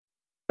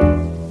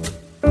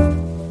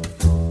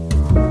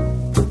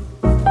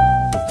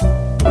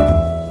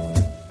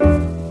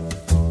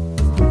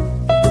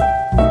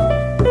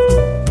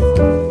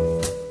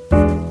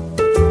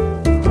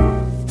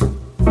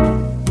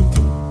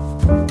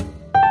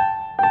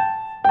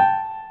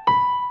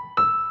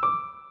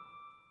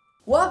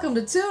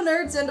Welcome to Two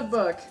Nerds and a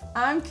Book.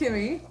 I'm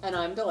Kimmy. And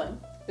I'm Dylan.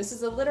 This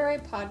is a literary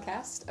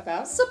podcast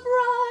about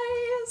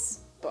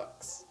Surprise!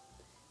 books.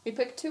 We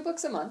pick 2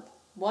 books a month,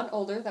 one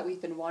older that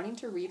we've been wanting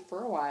to read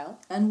for a while,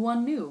 And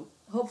one new,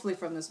 hopefully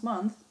from this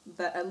month,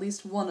 that at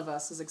least one of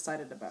us is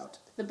excited about.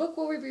 The book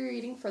we'll be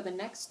reading for the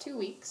next 2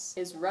 weeks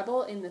is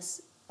Rebel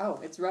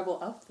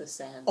of the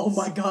Sands. Oh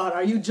my god,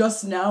 are you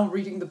just now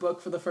reading the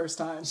book for the first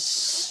time?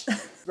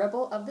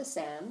 Rebel of the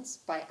Sands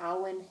by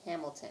Alwyn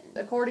Hamilton.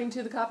 According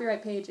to the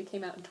copyright page, it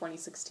came out in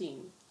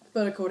 2016.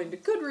 But according to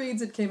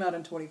Goodreads, it came out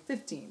in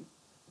 2015.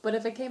 But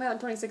if it came out in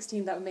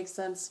 2016, that would make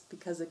sense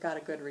because it got a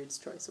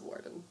Goodreads Choice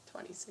Award in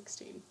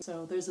 2016.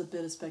 So there's a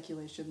bit of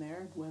speculation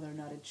there, whether or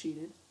not it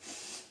cheated.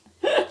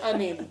 I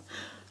mean,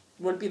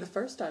 wouldn't be the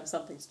first time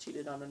something's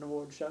cheated on an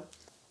award show.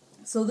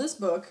 So this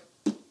book,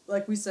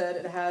 like we said,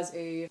 it has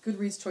a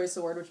Goodreads Choice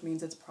Award, which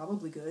means it's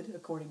probably good,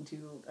 according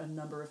to a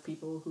number of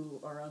people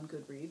who are on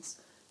Goodreads.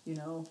 You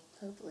know,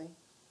 Hopefully.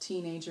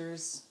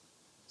 teenagers,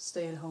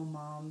 stay-at-home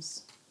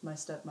moms, my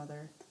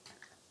stepmother.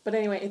 But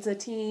anyway, it's a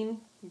teen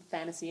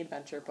fantasy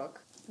adventure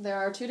book. There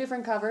are 2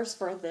 different covers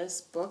for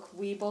this book.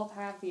 We both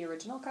have the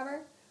original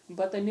cover,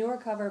 but the newer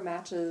cover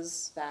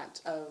matches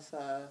that of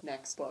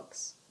next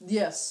books.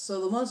 Yes, so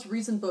the most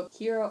recent book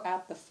Hero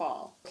at the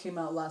Fall. came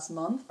out last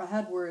month. I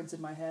had words in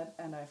my head,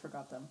 and I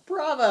forgot them.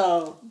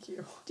 Bravo! Thank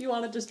you. Do you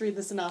want to just read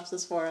the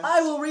synopsis for us?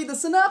 I will read the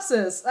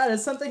synopsis! That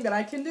is something that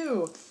I can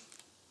do.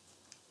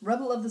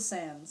 Rebel of the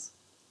Sands.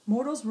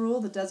 Mortals rule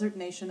the desert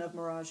nation of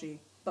Miraji,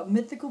 but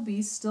mythical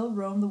beasts still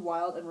roam the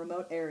wild and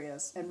remote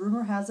areas, and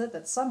rumor has it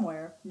that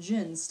somewhere,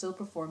 jinns still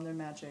perform their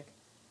magic.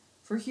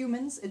 For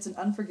humans, it's an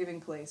unforgiving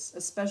place,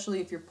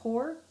 especially if you're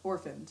poor,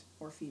 orphaned,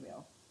 or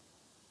female.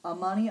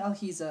 Amani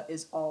Alhiza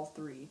is all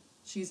 3.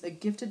 She's a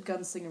gifted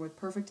gunslinger with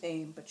perfect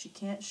aim, but she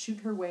can't shoot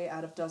her way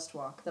out of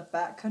Dustwalk, the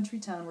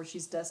backcountry town where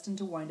she's destined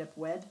to wind up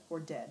wed or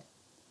dead.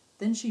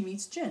 Then she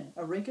meets Jin,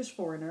 a rakish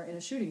foreigner in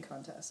a shooting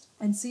contest,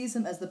 and sees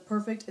him as the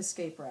perfect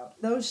escape route.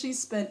 Though she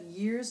spent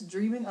years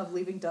dreaming of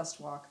leaving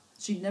Dustwalk,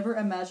 she never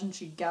imagined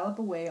she'd gallop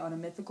away on a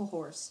mythical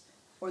horse,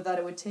 or that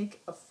it would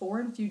take a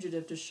foreign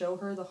fugitive to show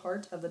her the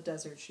heart of the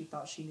desert she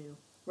thought she knew.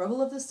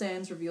 Rebel of the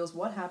Sands reveals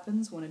what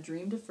happens when a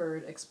dream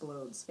deferred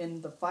explodes,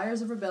 in the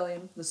fires of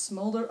rebellion, the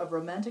smolder of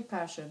romantic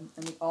passion,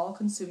 and the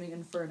all-consuming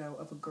inferno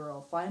of a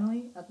girl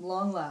finally, at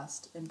long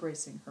last,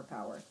 embracing her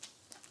power.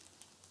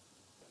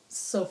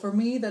 So for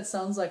me, that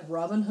sounds like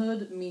Robin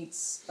Hood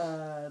meets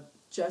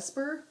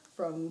Jesper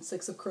from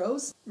Six of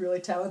Crows. Really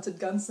talented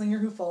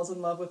gunslinger who falls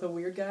in love with a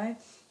weird guy.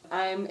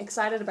 I'm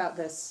excited about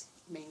this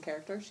main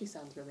character. She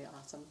sounds really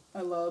awesome.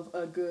 I love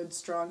a good,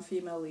 strong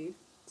female lead.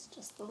 It's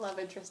just the love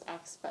interest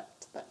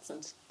aspect that's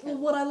Well,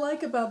 what I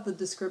like about the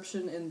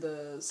description in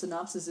the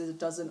synopsis is it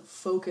doesn't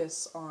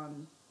focus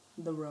on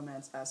the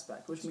romance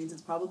aspect, which means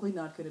it's probably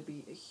not going to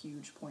be a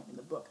huge point in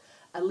the book.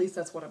 At least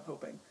that's what I'm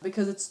hoping.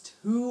 Because it's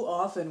too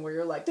often where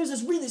you're like, there's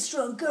this really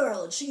strong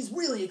girl and she's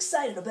really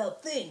excited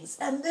about things,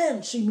 and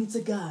then she meets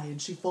a guy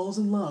and she falls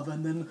in love,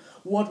 and then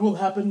what will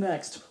happen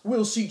next?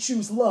 Will she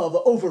choose love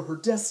over her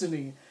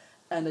destiny?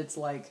 And it's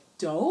like,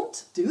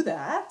 don't do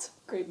that.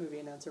 Great movie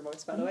announcer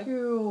voice, by the way. Thank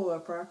you, I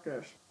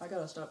practice. I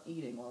gotta stop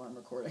eating while I'm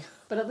recording.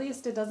 But at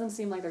least it doesn't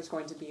seem like there's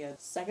going to be a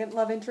second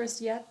love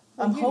interest yet.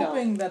 I'm You know,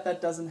 hoping that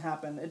doesn't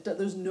happen.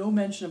 There's no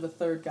mention of a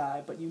third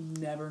guy, but you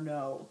never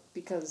know.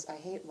 because I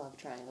hate love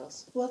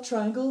triangles. Well,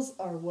 triangles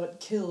are what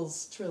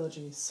kills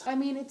trilogies. I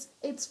mean,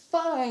 it's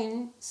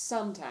fine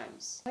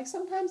sometimes. Like,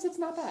 sometimes it's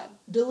not bad.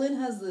 Dylan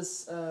has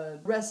this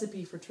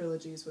recipe for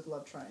trilogies with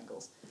love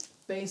triangles.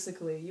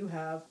 Basically, you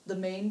have the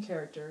main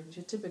character,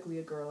 typically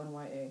a girl in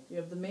YA. You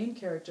have the main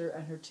character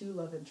and her 2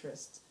 love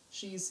interests.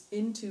 She's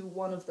into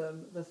one of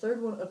them. The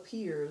third one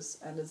appears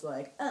and is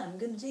like, I'm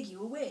gonna take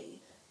you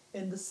away.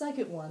 In the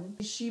second one,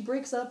 she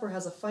breaks up or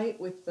has a fight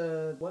with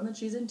the one that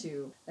she's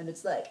into, and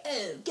it's like,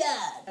 oh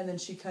god! And then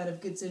she kind of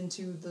gets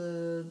into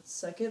the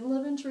second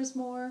love interest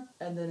more,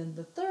 and then in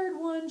the third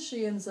one,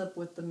 she ends up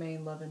with the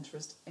main love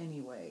interest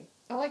anyway.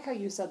 I like how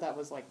you said that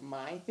was, like,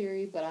 my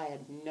theory, but I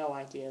had no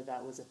idea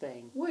that was a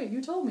thing. Wait,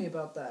 you told me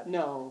about that.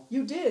 No.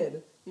 You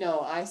did. No,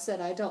 I said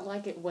I don't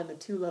like it when the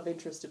 2 love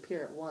interests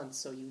appear at once,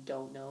 so you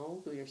don't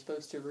know who you're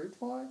supposed to root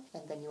for,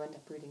 and then you end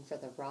up rooting for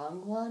the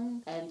wrong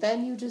one, and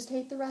then you just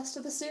hate the rest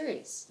of the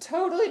series.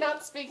 Totally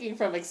not speaking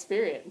from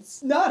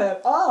experience. Not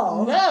at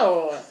all.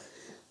 No!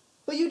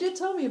 But you did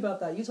tell me about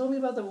that. You told me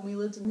about that when we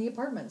lived in the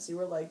apartments. You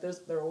were like,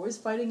 they're always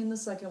fighting in the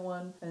second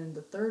one, and in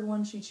the third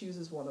one, she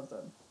chooses one of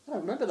them. I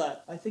don't remember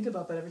that. I think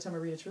about that every time I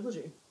read a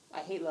trilogy. I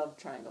hate love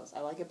triangles. I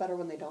like it better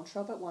when they don't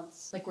show up at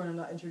once. Like when I'm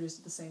not introduced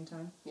at the same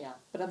time. Yeah,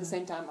 but at the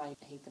same time, I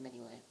hate them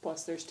anyway.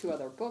 Plus, there's 2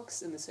 other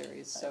books in the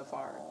series so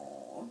far.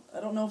 I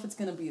don't know if it's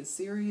going to be a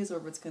series or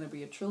if it's going to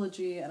be a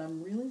trilogy, and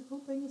I'm really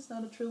hoping it's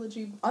not a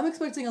trilogy. I'm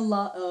expecting a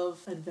lot of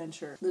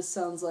adventure. This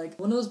sounds like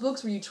one of those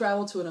books where you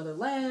travel to another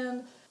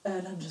land,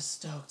 And I'm just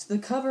stoked. The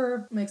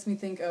cover makes me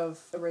think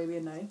of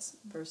Arabian Nights,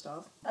 first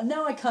off. And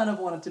now I kind of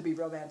want it to be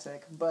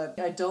romantic, but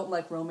I don't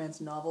like romance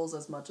novels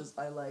as much as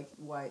I like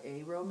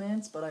YA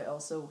romance, but I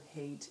also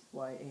hate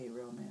YA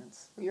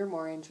romance. You're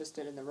more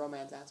interested in the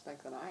romance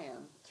aspect than I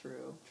am,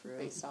 True.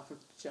 based off of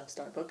just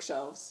our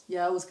bookshelves.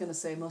 Yeah, I was gonna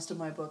say most of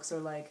my books are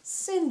like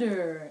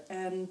Cinder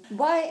and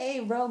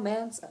YA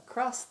romance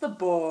across the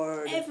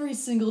board. every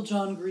single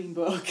John Green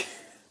book.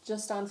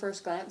 Just on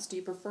first glance, do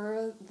you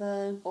prefer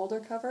the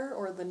older cover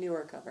or the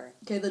newer cover?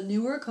 Okay, the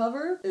newer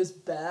cover is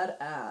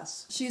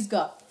badass. She's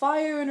got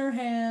fire in her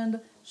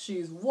hand.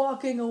 She's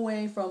walking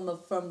away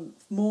from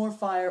more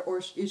fire,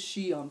 or is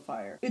she on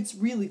fire? It's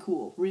really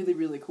cool. Really,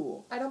 really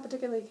cool. I don't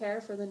particularly care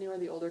for the new or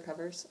the older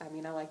covers. I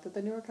mean, I like that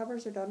the newer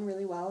covers are done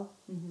really well.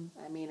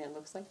 Mm-hmm. I mean, it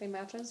looks like they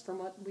matches from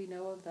what we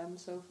know of them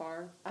so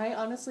far. I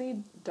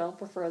honestly don't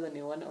prefer the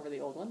new one over the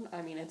old one.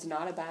 I mean, it's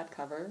not a bad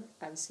cover.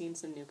 I've seen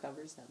some new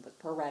covers that look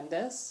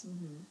horrendous.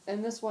 Mm-hmm.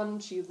 In this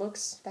one, she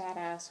looks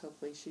badass.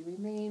 Hopefully she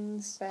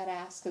remains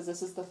badass, because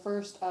this is the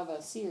first of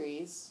a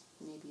series.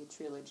 Maybe a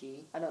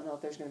trilogy. I don't know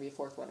if there's going to be a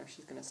fourth one or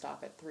she's going to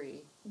stop at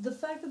 3. The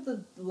fact that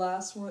the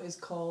last one is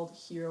called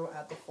Hero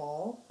at the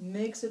Fall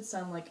makes it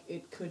sound like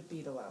it could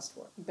be the last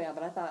one. Yeah,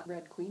 but I thought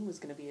Red Queen was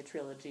going to be a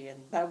trilogy,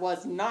 and that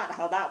was not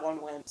how that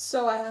one went.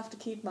 So I have to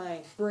keep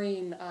my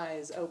brain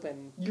eyes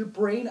open. Your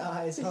brain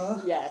eyes, huh?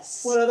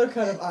 Yes. What other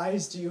kind of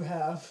eyes do you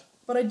have?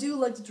 But I do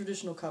like the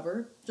traditional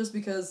cover, just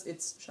because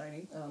it's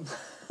shiny.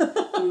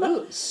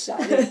 Ooh,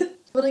 shiny.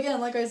 But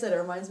again, like I said, it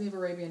reminds me of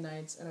Arabian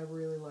Nights, and I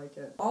really like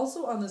it.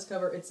 Also on this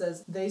cover, it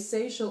says, "They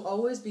say she'll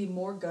always be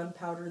more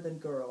gunpowder than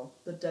girl.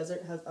 The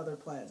desert has other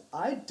plans."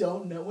 I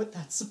don't know what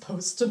that's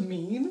supposed to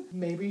mean.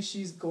 Maybe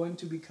she's going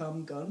to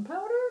become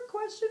gunpowder?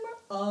 Question mark?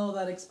 Oh,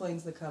 that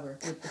explains the cover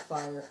with the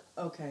fire.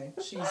 Okay,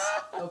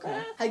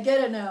 okay. I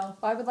get it now.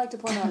 I would like to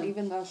point out,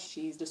 even though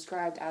she's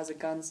described as a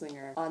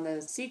gunslinger, on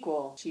the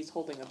sequel, she's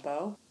holding a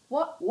bow.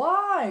 What?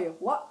 Why?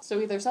 What?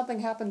 So either something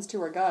happens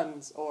to her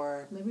guns,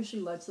 or Maybe she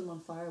lights them on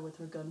fire with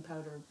her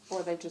gunpowder.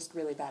 they're just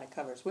really bad at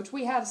covers, which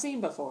we have seen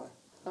before.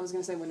 I was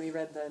going to say, when we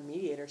read the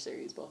Mediator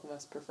series, both of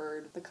us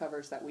preferred the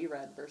covers that we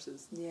read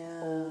versus the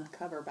old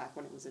cover back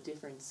when it was a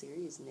different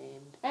series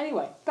named.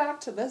 Anyway,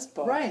 back to this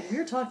book. Right,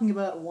 we're talking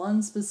about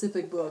one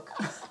specific book.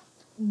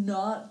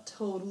 Not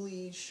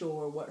totally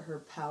sure what her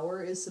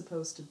power is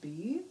supposed to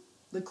be.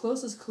 The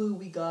closest clue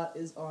we got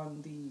is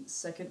on the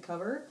second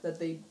cover, that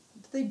did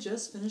they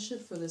just finish it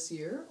for this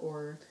year,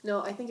 or?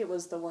 No, I think it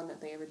was the one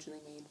that they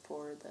originally made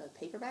for the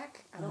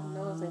paperback. I don't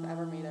know if they've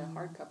ever made a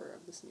hardcover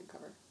of this new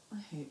cover. I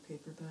hate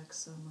paperbacks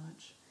so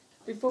much.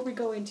 Before we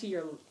go into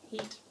your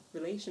hate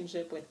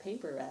relationship with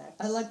paperbacks...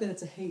 I like that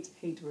it's a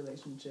hate-hate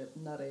relationship,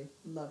 not a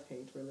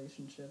love-hate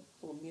relationship.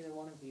 Well, neither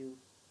one of you.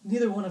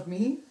 Neither one of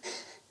me?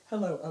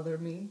 Hello, other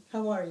me.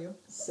 How are you?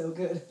 So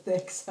good,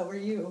 thanks. How are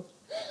you?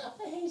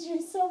 I hate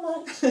you so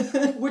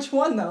much. Which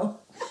one, though?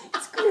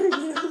 Screw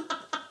you.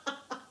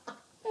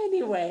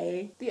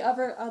 Anyway, the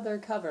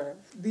other cover.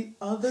 The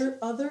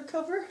other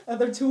cover? Are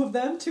there two of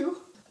them,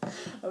 too?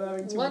 I'm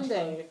having too One much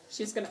day,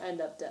 she's gonna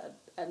end up dead,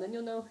 and then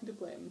you'll know who to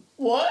blame.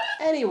 What?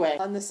 Anyway,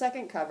 on the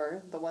second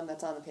cover, the one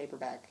that's on the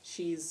paperback,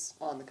 she's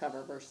on the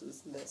cover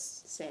versus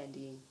this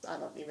sandy, I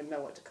don't even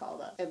know what to call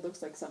that. It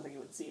looks like something you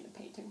would see in a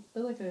painting.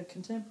 They're like a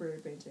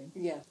contemporary painting.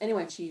 Yeah.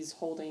 Anyway, she's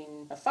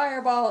holding a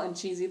fireball, and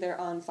she's either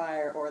on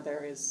fire or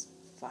there is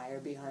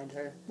fire behind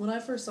her. When I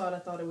first saw it, I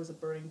thought it was a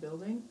burning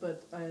building,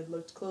 but I had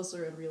looked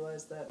closer and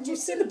realized that... Did you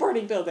see the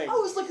burning building? I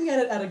was looking at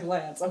it at a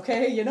glance,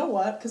 okay? You know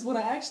what? Because when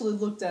I actually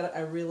looked at it,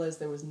 I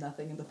realized there was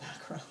nothing in the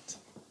background.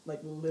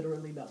 Like,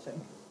 literally nothing.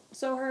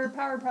 So her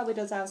power probably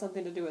does have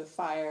something to do with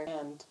fire,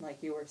 and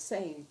like you were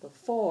saying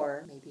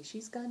before, maybe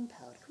she's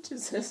gunpowder, which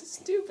is a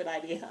stupid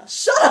idea.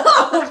 Shut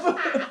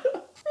up!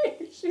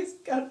 Maybe she's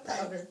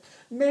gunpowder.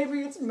 Maybe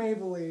it's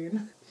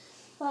Maybelline.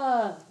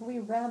 We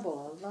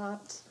ramble a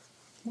lot.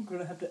 I'm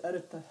gonna have to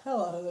edit the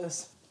hell out of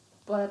this.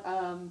 But,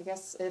 I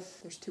guess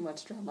if there's too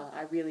much drama,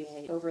 I really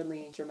hate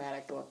overly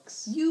dramatic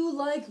books. You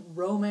like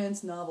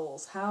romance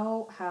novels.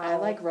 How? I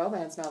like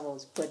romance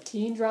novels, but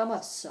teen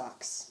drama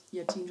sucks.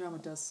 Yeah, teen drama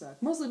does suck.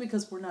 Mostly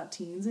because we're not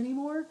teens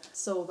anymore,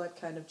 so that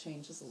kind of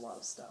changes a lot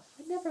of stuff.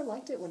 I never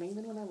liked it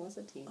even when I was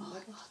a teen. Oh,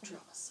 I love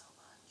drama so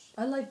much.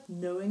 I like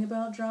knowing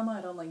about drama.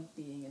 I don't like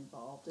being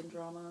involved in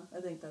drama.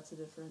 I think that's a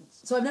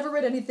difference. So I've never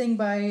read anything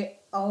by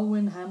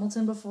Alwyn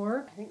Hamilton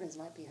before. I think this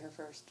might be her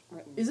first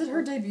written. Is it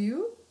her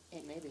debut?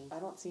 It may be. I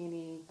don't see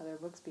any other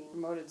books being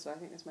promoted, so I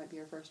think this might be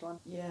her first one.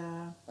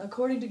 Yeah.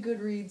 According to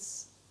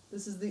Goodreads,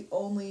 this is the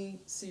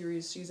only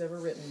series she's ever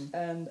written.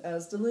 And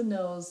as Dylan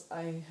knows,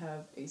 I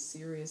have a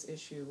serious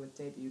issue with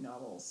debut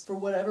novels. For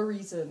whatever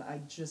reason, I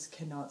just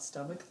cannot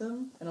stomach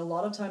them. And a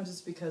lot of times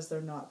it's because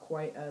they're not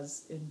quite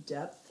as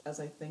in-depth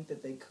as I think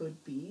that they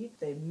could be.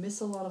 They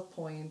miss a lot of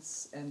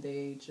points, and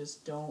they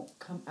just don't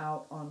come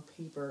out on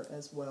paper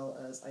as well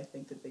as I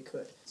think that they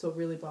could. So it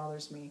really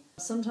bothers me.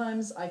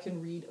 Sometimes I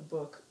can read a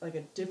book, like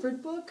a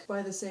different book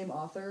by the same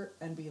author,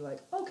 and be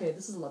like, okay,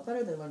 this is a lot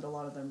better, they learned a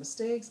lot of their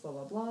mistakes, blah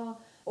blah blah.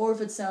 Or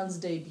if it sounds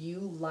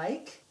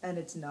debut-like, and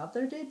it's not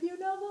their debut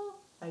novel,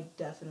 I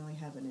definitely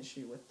have an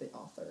issue with the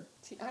author.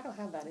 See, I don't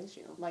have that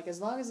issue. Like, as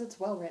long as it's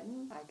well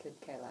written, I could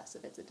care less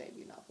if it's a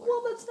debut novel.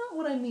 Well, that's not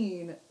what I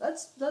mean.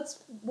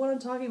 That's what I'm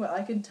talking about.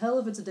 I can tell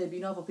if it's a debut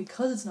novel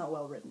because it's not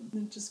well written.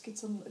 It just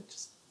gets some.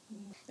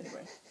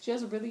 Anyway. She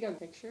has a really young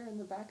picture in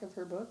the back of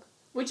her book.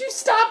 Would you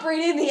stop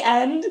reading the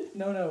end?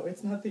 No,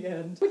 it's not the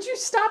end. Would you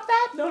stop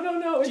that? No.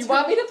 Do you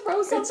want me to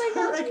throw something It's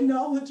her at you?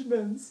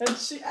 acknowledgements.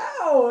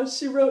 And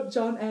she wrote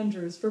John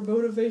Andrews for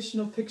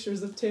motivational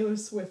pictures of Taylor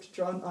Swift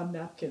drawn on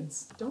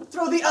napkins. Don't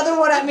throw the other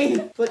one at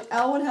me! But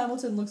Alwyn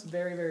Hamilton looks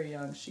very, very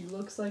young. She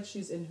looks like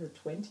she's in her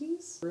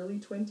 20s, early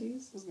 20s.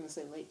 I was going to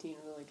say late teen,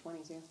 early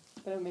 20s, yeah.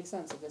 But it would make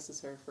sense if this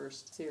is her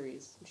first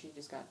series. She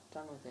just got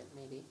done with it,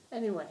 maybe.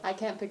 Anyway, I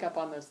can't pick up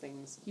on those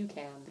things. You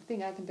can. The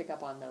thing I can pick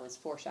up on, though, is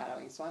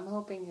foreshadowing. So I'm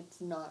hoping it's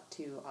not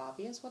too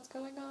obvious what's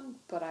going on,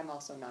 but I'm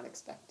also not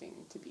expecting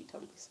to be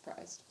totally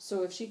surprised.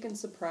 So if she can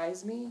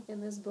surprise me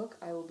in this book,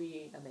 I will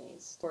be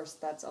amazed. Of course,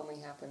 that's only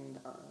happened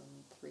on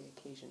 3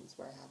 occasions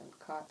where I haven't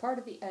caught part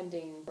of the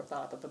ending or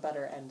thought of a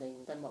better ending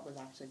than what was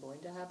actually going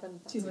to happen.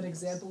 Do you have an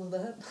example of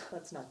that?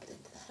 Let's not get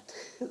into that.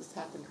 It's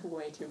happened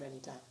way too many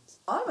times.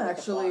 I'm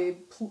actually,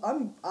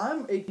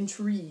 I'm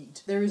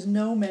intrigued. There is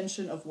no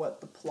mention of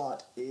what the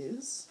plot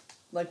is.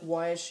 Like,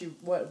 why is she,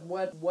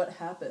 what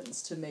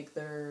happens to make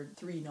there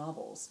 3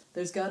 novels?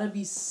 There's gotta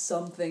be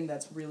something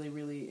that's really,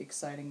 really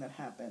exciting that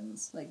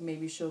happens. Like,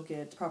 maybe she'll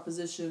get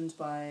propositioned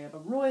by a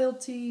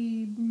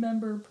royalty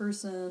member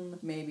person.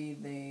 Maybe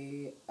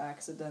they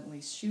accidentally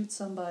shoot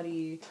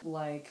somebody.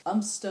 Like,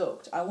 I'm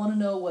stoked. I want to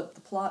know what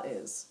the plot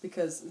is,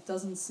 because it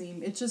doesn't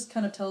seem, it just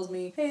kind of tells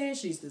me, hey,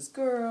 she's this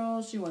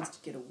girl, she wants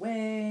to get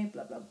away,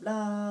 blah, blah,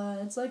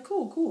 blah. It's like,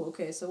 cool,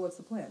 okay, so what's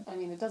the plan? I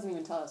mean, it doesn't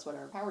even tell us what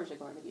her powers are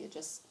going to be. It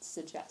just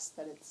suggests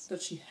that it's... That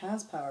she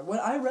has power. When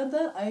I read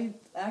that, I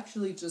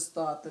actually just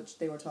thought that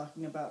they were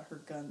talking about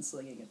her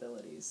gunslinging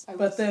abilities.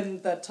 But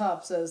then that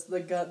top says the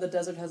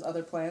desert has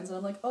other plans, and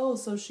I'm like, oh,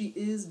 so she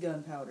is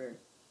gunpowder.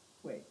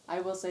 Wait. I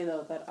will say,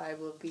 though, that I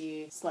will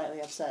be slightly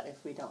upset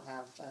if we don't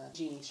have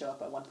Genie show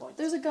up at one point.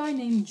 There's a guy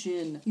named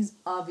Jin. He's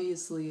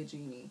obviously a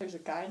genie. There's a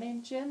guy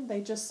named Jin?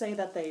 They just say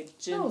that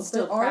Jin no,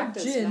 still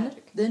practice Jin,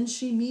 magic. Then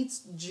she meets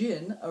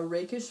Jin, a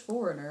rakish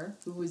foreigner,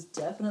 who is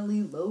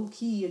definitely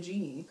low-key a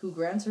genie, who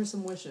grants her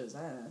some wishes.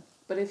 I don't know.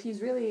 But if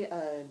he's really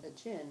a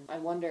Jin, I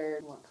wonder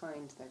what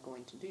kind they're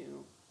going to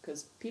do.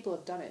 Because people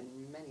have done it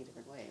in many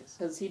different ways.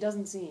 Because he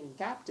doesn't seem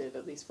captive,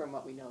 at least from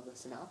what we know of the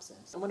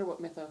synopsis. I wonder what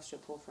mythos she'll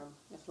pull from.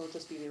 If it'll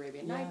just be the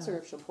Arabian Nights, or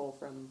if she'll pull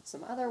from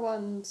some other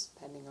ones,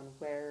 depending on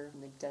where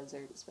in the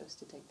desert it's supposed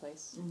to take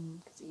place.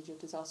 Because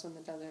Egypt is also in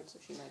the desert, so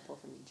she might pull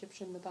from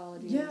Egyptian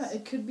mythologies. Yeah,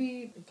 it could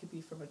be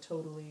from a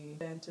totally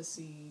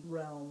fantasy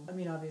realm. I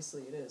mean,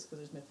 obviously it is, because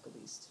there's mythical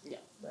beasts. Yeah.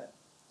 But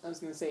I was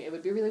going to say, it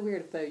would be really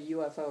weird if the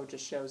UFO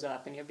just shows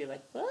up and you'd be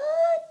like, what?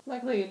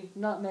 Luckily,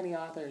 not many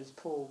authors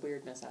pull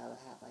weirdness out of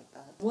the hat like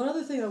that. one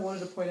other thing I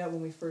wanted to point out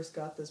when we first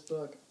got this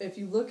book, if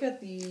you look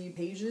at the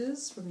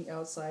pages from the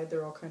outside,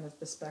 they're all kind of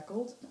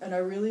bespeckled. And I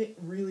really,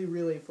 really,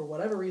 really, for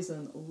whatever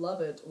reason,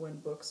 love it when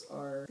books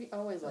are... We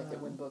always like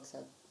it when books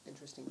have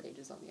interesting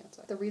pages on the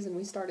outside. The reason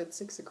we started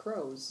Six of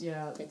Crows,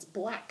 Yeah. it's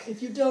black.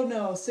 If you don't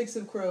know, Six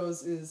of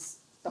Crows is...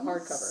 The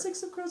hardcover.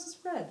 Six of Crows is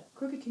red.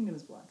 Crooked Kingdom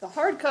is black. The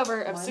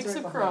hardcover of Mine's Six right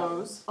of behind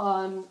Crows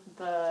on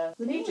the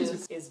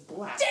pages is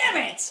black. Damn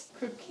it!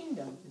 Crooked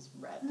Kingdom is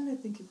red. Why did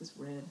I think it was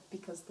red?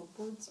 Because the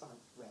words are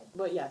red.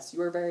 But yes, you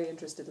were very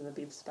interested in the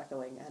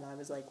bespeckling, and I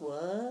was like,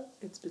 what?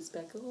 It's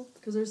bespeckled?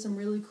 Because there's some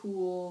really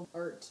cool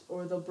art,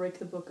 or they'll break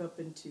the book up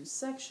into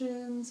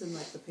sections, and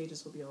like the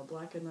pages will be all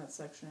black in that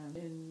section,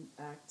 in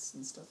acts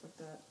and stuff like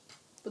that.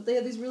 But they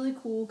have these really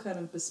cool kind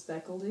of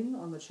bespeckling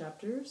on the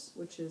chapters,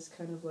 which is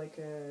kind of like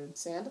a...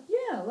 Sand?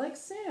 Yeah, like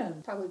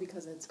sand. Probably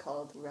because it's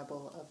called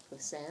Rebel of the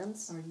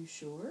Sands. Are you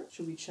sure?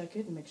 Should we check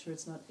it and make sure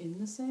it's not in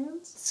the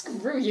sands?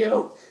 Screw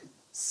you!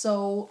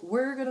 So,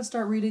 we're gonna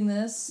start reading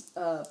this,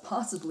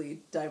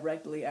 possibly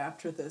directly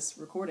after this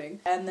recording,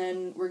 and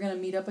then we're gonna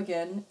meet up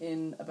again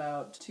in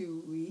about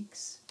 2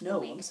 weeks.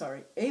 No, I'm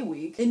sorry, a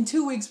week. In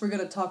 2 weeks, we're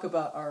gonna talk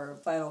about our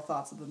final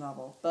thoughts of the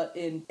novel, but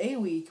in a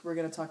week, we're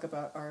gonna talk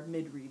about our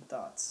mid-read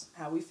thoughts.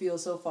 How we feel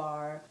so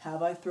far,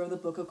 have I thrown the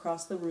book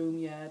across the room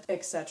yet,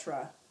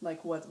 etc.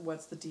 Like,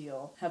 what's the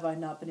deal? Have I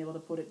not been able to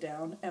put it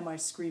down? Am I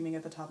screaming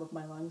at the top of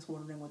my lungs,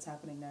 wondering what's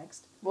happening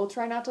next? We'll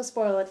try not to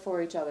spoil it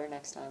for each other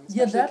next time.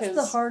 Yeah, that's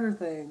the harder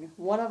thing.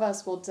 One of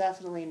us will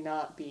definitely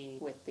not be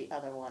with the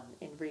other one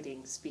in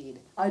reading speed.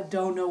 I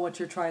don't know what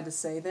you're trying to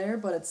say there,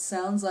 but it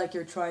sounds like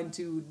you're trying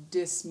to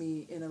diss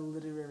me in a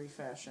literary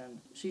fashion.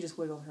 She just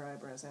wiggled her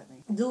eyebrows at me.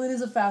 Dylan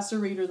is a faster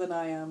reader than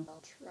I am.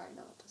 I'll try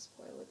not to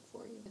spoil it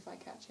for you if I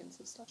catch hints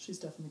of stuff. She's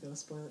definitely gonna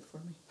spoil it for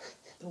me.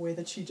 The way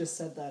that she just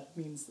said that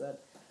means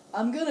that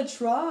I'm gonna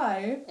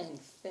try, and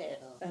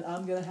fail. and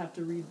I'm gonna have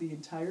to read the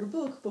entire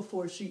book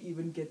before she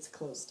even gets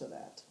close to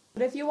that.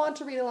 But if you want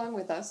to read along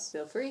with us,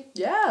 feel free.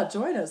 Yeah,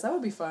 join us. That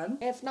would be fun.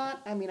 If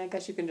not, I mean, I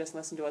guess you can just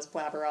listen to us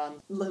blabber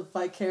on. Live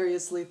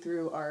vicariously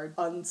through our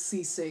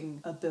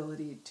unceasing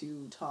ability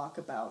to talk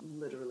about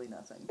literally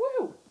nothing.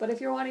 Woo! But if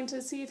you're wanting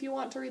to see if you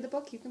want to read the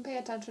book, you can pay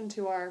attention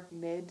to our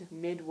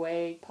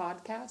midway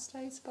podcast,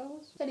 I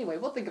suppose. Anyway,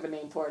 we'll think of a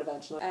name for it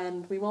eventually.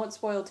 And we won't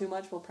spoil too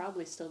much. We'll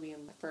probably still be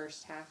in the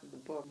first half of the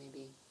book,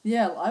 maybe.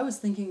 Yeah, I was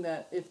thinking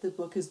that if the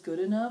book is good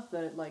enough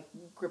that it like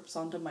grips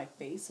onto my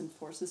face and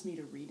forces me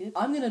to read it,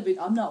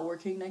 I'm not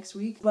working next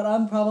week, but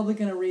I'm probably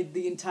gonna read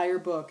the entire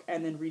book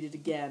and then read it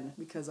again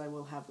because I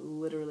will have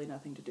literally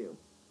nothing to do.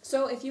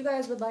 So if you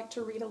guys would like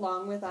to read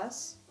along with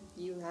us,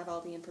 you have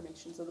all the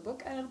information of the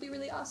book, and it'll be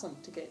really awesome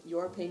to get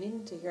your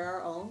opinion, to hear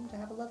our own, to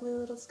have a lovely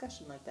little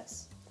discussion like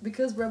this.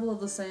 Because Rebel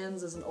of the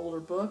Sands is an older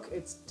book,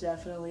 it's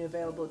definitely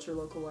available at your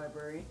local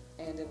library.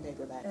 And in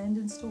paperback. And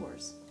in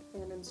stores.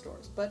 And in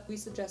stores. But we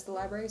suggest the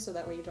library so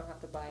that way you don't have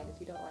to buy it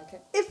if you don't like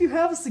it. If you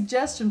have a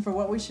suggestion for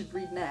what we should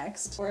read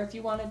next, Or if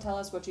you want to tell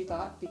us what you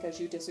thought because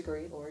you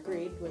disagreed or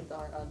agreed with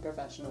our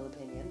unprofessional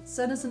opinion,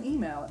 send us an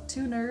email at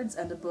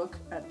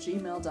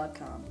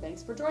twonerds@gmail.com.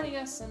 thanks for joining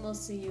us, and we'll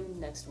see you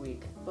next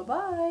week.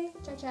 Bye-bye!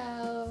 Ciao,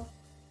 ciao!